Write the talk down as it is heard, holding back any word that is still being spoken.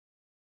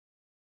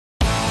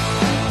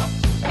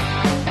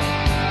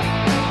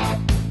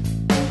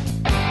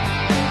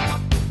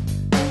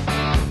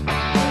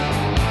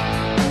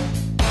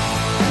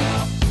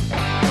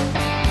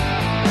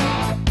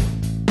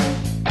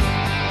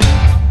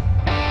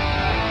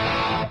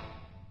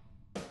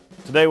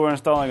Today we're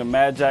installing a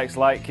Madjax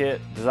light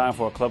kit designed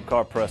for a Club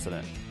Car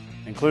Precedent.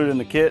 Included in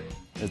the kit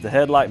is the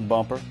headlight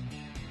bumper,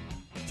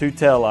 2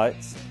 tail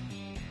lights,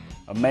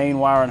 a main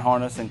wiring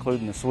harness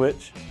including the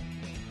switch,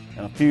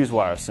 and a fuse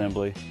wire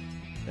assembly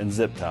and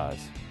zip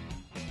ties.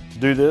 To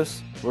do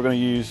this, we're going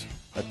to use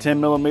a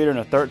 10mm and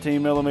a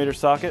 13mm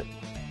socket,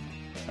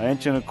 an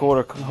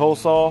 1.25" hole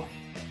saw,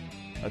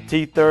 a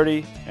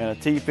T30 and a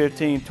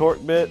T15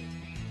 torque bit,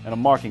 and a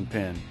marking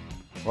pin.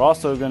 We're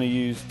also going to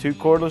use 2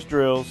 cordless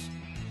drills,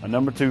 a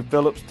No. 2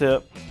 Phillips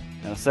tip,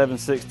 and a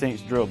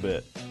 7/16 drill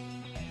bit,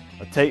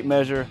 a tape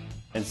measure,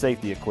 and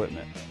safety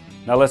equipment.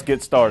 Now let's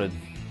get started.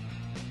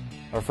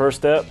 Our first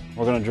step,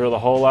 we're going to drill the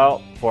hole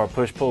out for our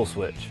push-pull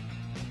switch.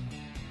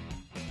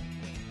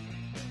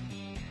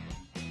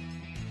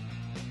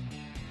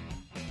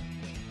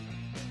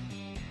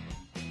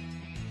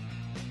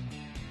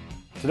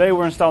 Today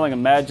we're installing a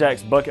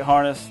Madjax bucket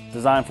harness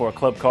designed for a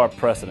Club Car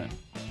Precedent.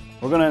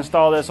 We're going to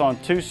install this on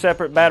 2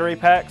 separate battery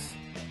packs,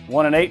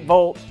 one an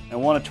 8-volt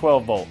and one a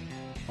 12-volt.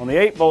 On the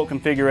 8-volt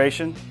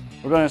configuration,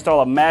 we're going to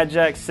install a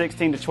Madjax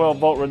 16 to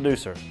 12-volt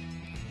reducer.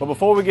 But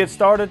before we get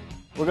started,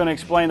 we're going to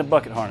explain the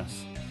bucket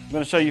harness. I'm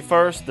going to show you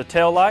first the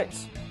tail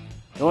lights.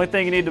 The only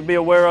thing you need to be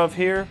aware of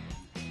here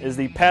is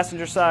the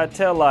passenger side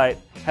tail light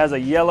has a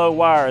yellow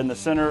wire in the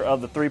center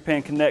of the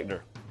 3-pin connector.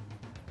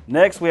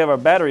 Next, we have our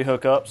battery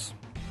hookups.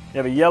 You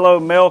have a yellow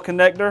male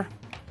connector,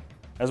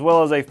 as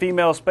well as a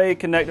female spade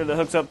connector that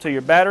hooks up to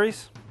your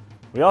batteries.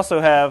 We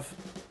also have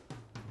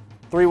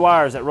 3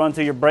 wires that run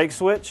to your brake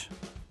switch.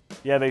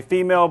 You have a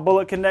female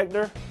bullet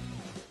connector,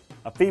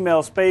 a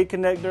female spade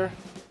connector,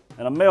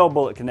 and a male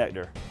bullet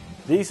connector.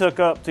 These hook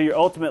up to your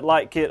ultimate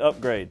light kit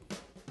upgrade.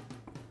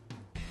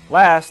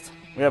 Last,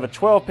 we have a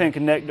 12-pin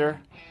connector,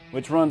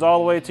 which runs all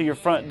the way to your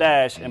front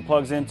dash and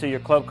plugs into your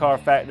Club Car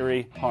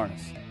factory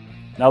harness.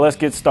 Now let's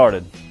get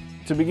started.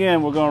 To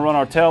begin, we're going to run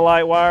our tail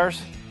light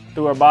wires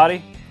through our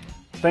body.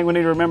 The thing we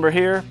need to remember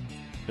here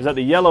is that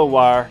the yellow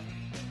wire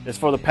is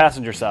for the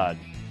passenger side.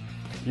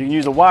 You can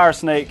use a wire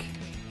snake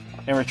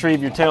and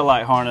retrieve your tail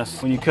light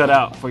harness when you cut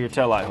out for your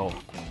tail light hole.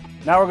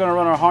 Now we're going to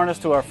run our harness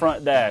to our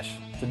front dash.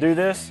 To do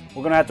this,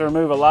 we're going to have to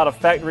remove a lot of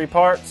factory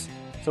parts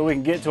so we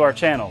can get to our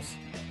channels.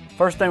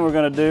 First thing we're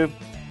going to do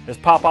is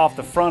pop off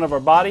the front of our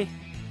body,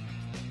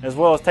 as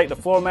well as take the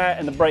floor mat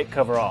and the brake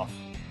cover off.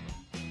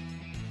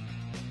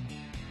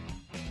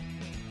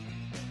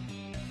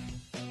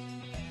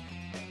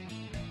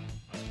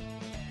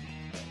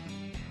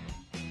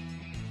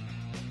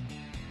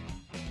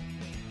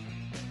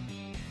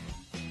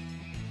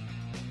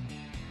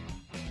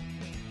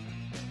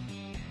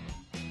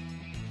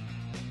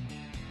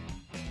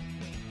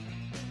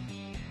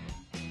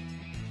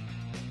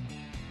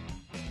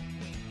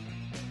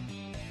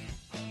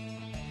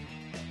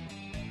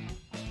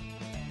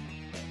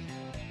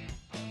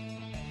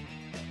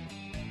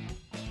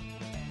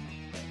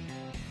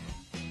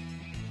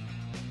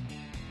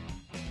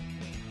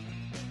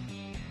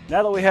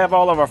 Now that we have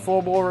all of our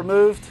floorboard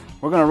removed,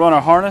 we're going to run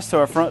our harness to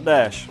our front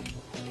dash.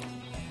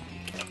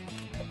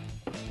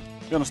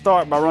 We're going to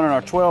start by running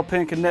our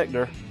 12-pin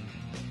connector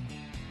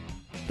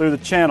through the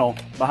channel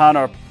behind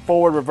our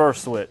forward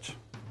reverse switch.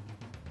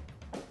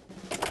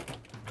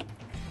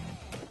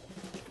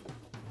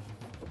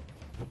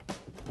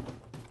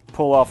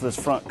 Pull off this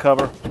front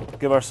cover,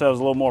 give ourselves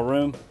a little more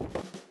room.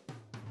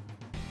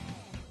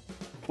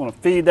 Want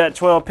to feed that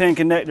 12-pin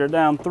connector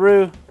down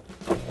through.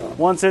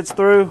 Once it's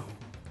through,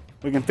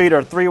 we can feed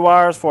our 3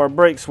 wires for our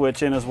brake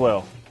switch in as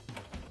well.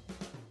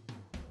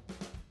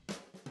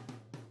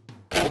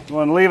 You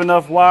want to leave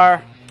enough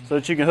wire so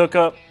that you can hook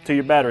up to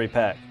your battery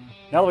pack.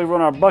 Now that we run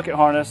our bucket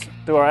harness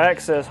through our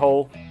access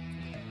hole,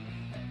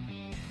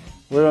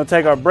 we're going to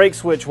take our brake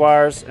switch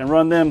wires and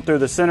run them through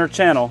the center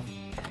channel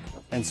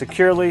and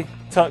securely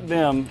tuck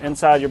them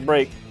inside your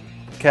brake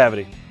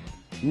cavity.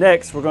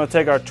 Next, we're going to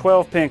take our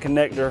 12-pin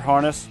connector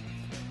harness,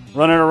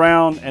 run it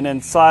around, and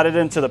then slide it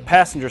into the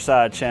passenger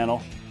side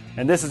channel.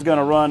 And this is going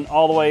to run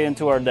all the way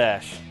into our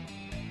dash.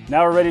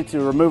 Now we're ready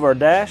to remove our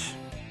dash.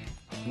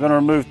 We're going to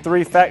remove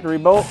 3 factory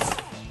bolts.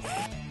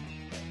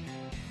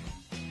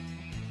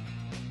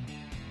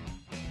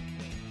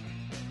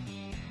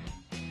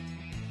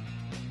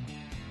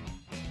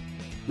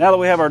 Now that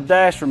we have our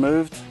dash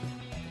removed,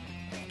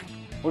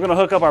 we're going to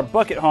hook up our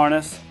bucket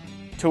harness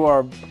to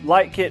our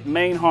light kit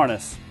main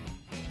harness.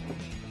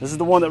 This is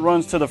the one that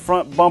runs to the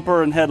front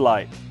bumper and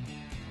headlight.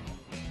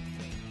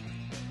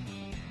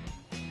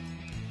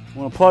 You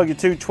want to plug your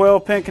 2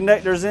 12-pin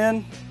connectors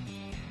in,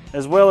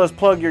 as well as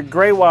plug your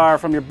gray wire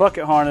from your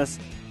bucket harness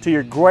to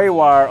your gray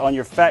wire on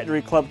your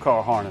factory Club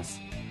Car harness.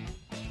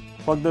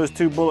 Plug those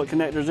 2 bullet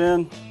connectors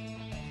in.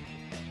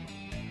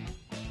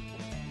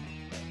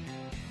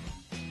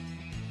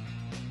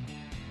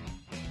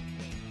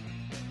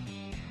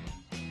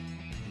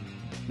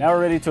 Now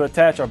we're ready to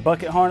attach our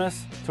bucket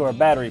harness to our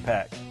battery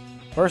pack.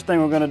 First thing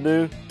we're going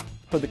to do,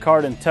 put the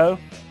cart in tow.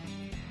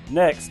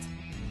 Next,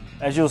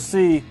 as you'll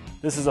see,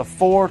 this is a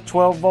 4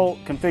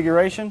 12-volt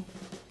configuration.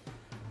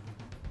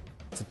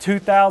 It's a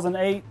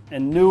 2008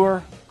 and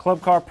newer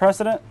Club Car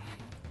Precedent.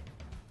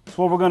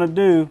 So what we're going to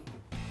do,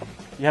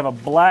 you have a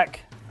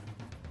black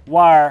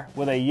wire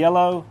with a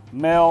yellow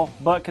male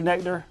butt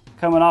connector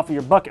coming off of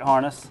your bucket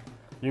harness.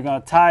 You're going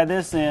to tie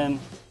this in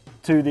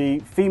to the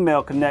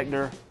female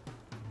connector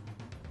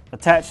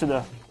attached to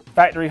the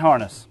factory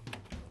harness.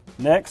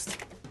 Next,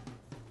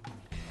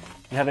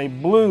 you have a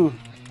blue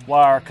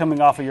wire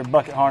coming off of your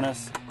bucket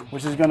harness,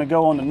 which is going to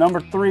go on the number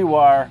 3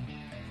 wire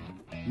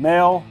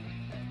male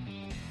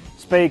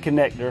spade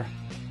connector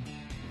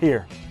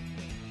here.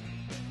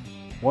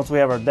 Once we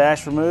have our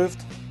dash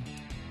removed,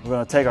 we're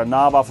going to take our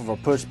knob off of our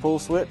push-pull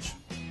switch,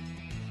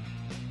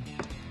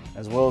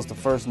 as well as the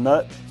first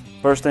nut.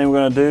 First thing we're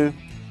going to do,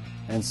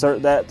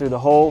 insert that through the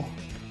hole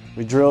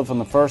we drilled from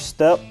the first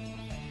step.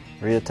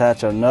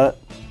 Reattach our nut,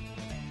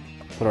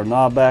 put our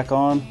knob back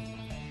on.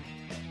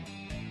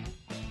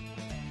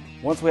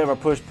 Once we have our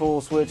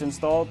push-pull switch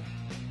installed,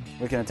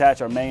 we can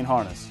attach our main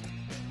harness.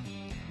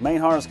 The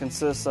main harness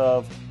consists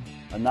of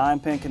a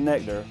 9-pin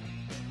connector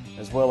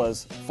as well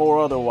as 4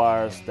 other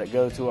wires that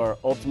go to our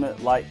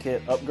Ultimate Light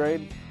Kit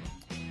upgrade,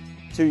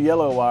 2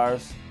 yellow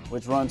wires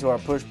which run to our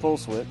push-pull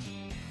switch,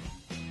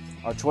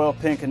 our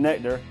 12-pin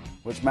connector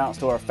which mounts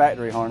to our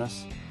factory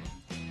harness,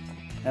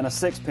 and a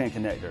 6-pin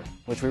connector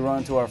which we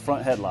run to our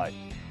front headlight.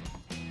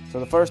 So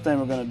the first thing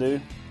we're going to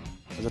do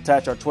is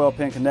attach our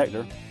 12-pin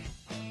connector,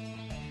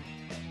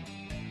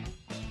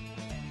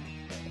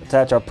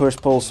 attach our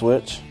push-pull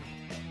switch.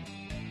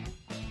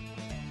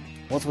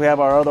 Once we have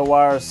our other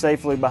wires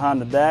safely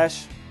behind the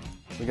dash,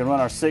 we can run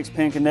our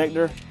 6-pin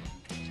connector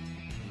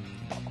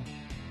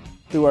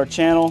through our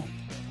channel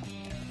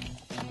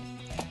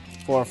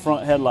for our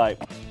front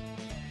headlight.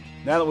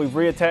 Now that we've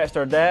reattached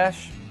our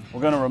dash,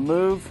 we're going to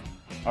remove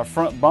our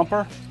front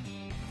bumper.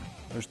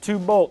 There's 2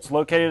 bolts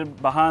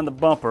located behind the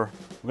bumper.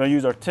 We're going to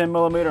use our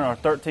 10mm and our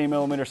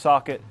 13mm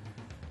socket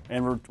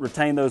and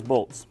retain those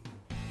bolts.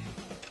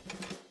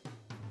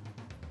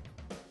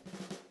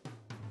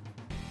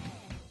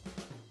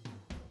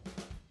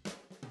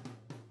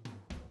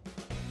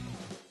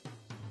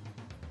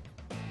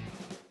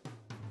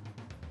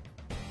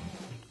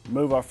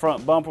 Remove our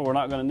front bumper, we're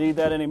not going to need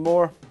that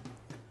anymore.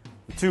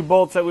 The 2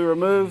 bolts that we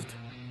removed,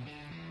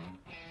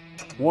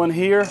 one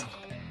here,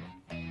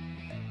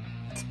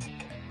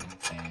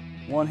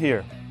 one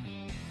here.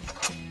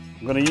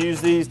 I'm going to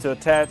use these to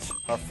attach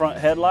our front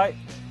headlight.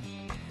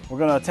 We're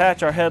going to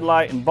attach our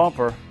headlight and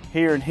bumper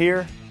here and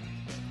here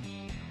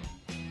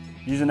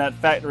using that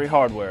factory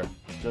hardware,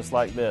 just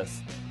like this.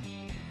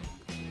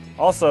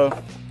 Also,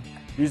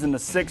 using the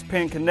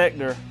 6-pin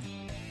connector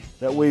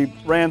that we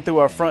ran through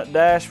our front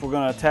dash, we're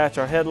going to attach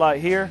our headlight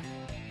here,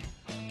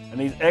 and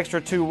these extra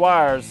 2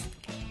 wires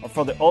are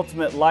for the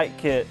Ultimate Light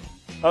Kit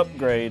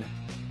upgrade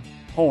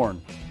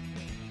horn.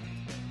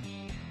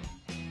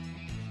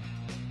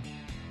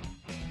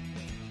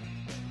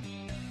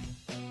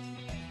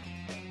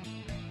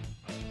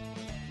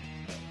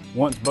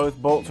 Once both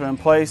bolts are in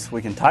place,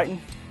 we can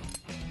tighten.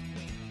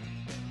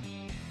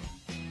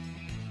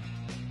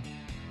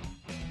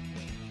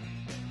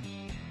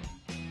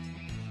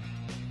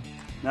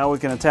 Now we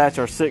can attach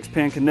our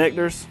 6-pin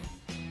connectors,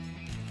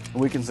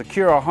 and we can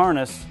secure our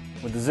harness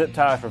with the zip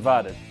ties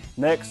provided.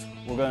 Next,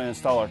 we're going to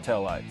install our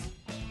tail lights.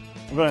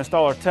 We're going to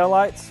install our tail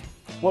lights.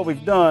 What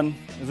we've done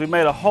is we've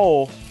made a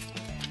hole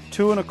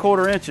 2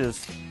 1/4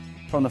 inches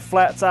from the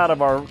flat side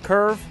of our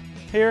curve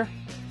here,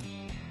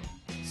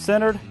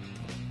 centered,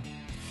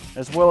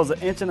 as well as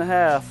 1.5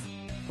 inches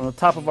from the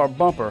top of our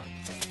bumper,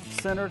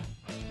 centered,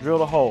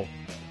 drilled a hole.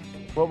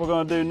 What we're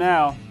going to do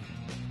now,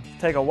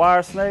 take a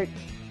wire snake,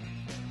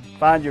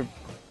 find your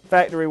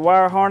factory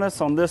wire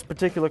harness on this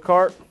particular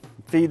cart,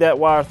 feed that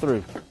wire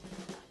through.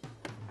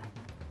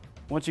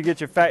 Once you get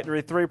your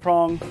factory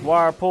 3-prong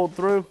wire pulled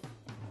through,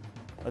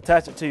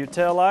 attach it to your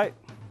tail light.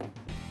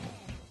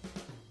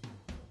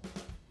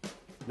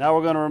 Now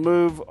we're going to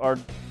remove our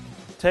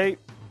tape.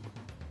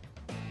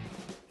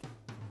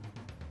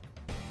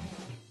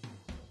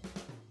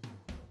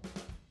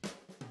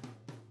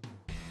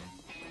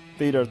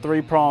 Feed our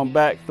 3-prong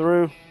back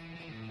through.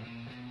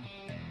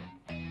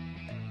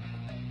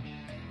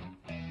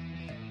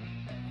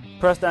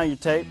 Press down your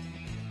tape.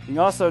 You can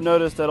also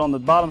notice that on the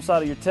bottom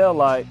side of your tail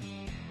light,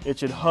 it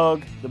should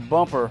hug the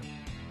bumper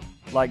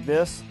like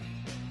this.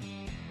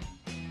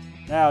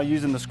 Now,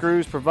 using the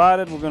screws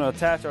provided, we're going to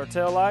attach our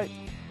tail light.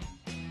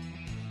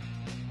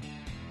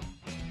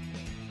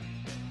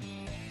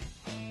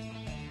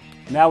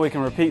 Now we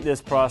can repeat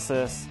this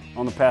process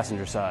on the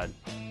passenger side.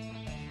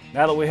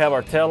 Now that we have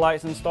our tail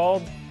lights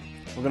installed,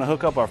 we're going to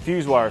hook up our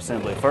fuse wire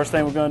assembly. First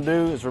thing we're going to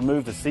do is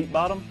remove the seat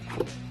bottom.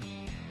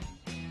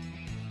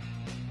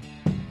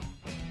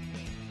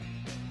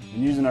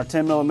 And using our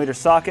 10mm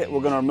socket,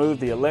 we're going to remove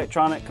the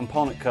electronic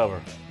component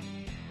cover.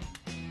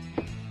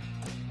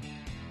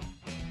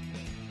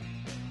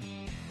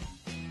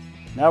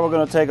 Now we're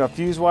going to take our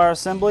fuse wire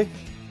assembly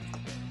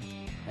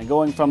and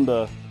going from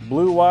the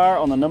blue wire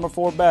on the number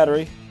 4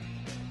 battery,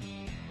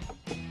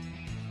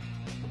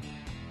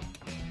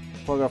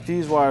 plug our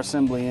fuse wire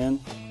assembly in.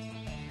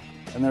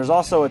 And there's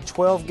also a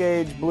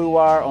 12-gauge blue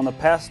wire on the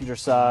passenger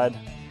side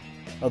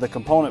of the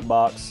component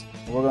box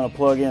we're going to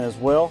plug in as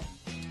well.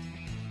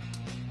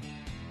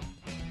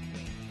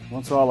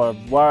 Once all our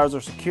wires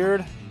are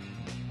secured,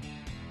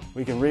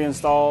 we can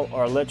reinstall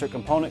our electric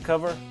component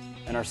cover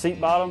and our seat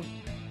bottom,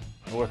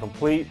 and we're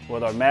complete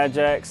with our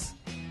Madjax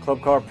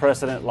Club Car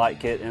Precedent light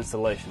kit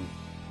installation.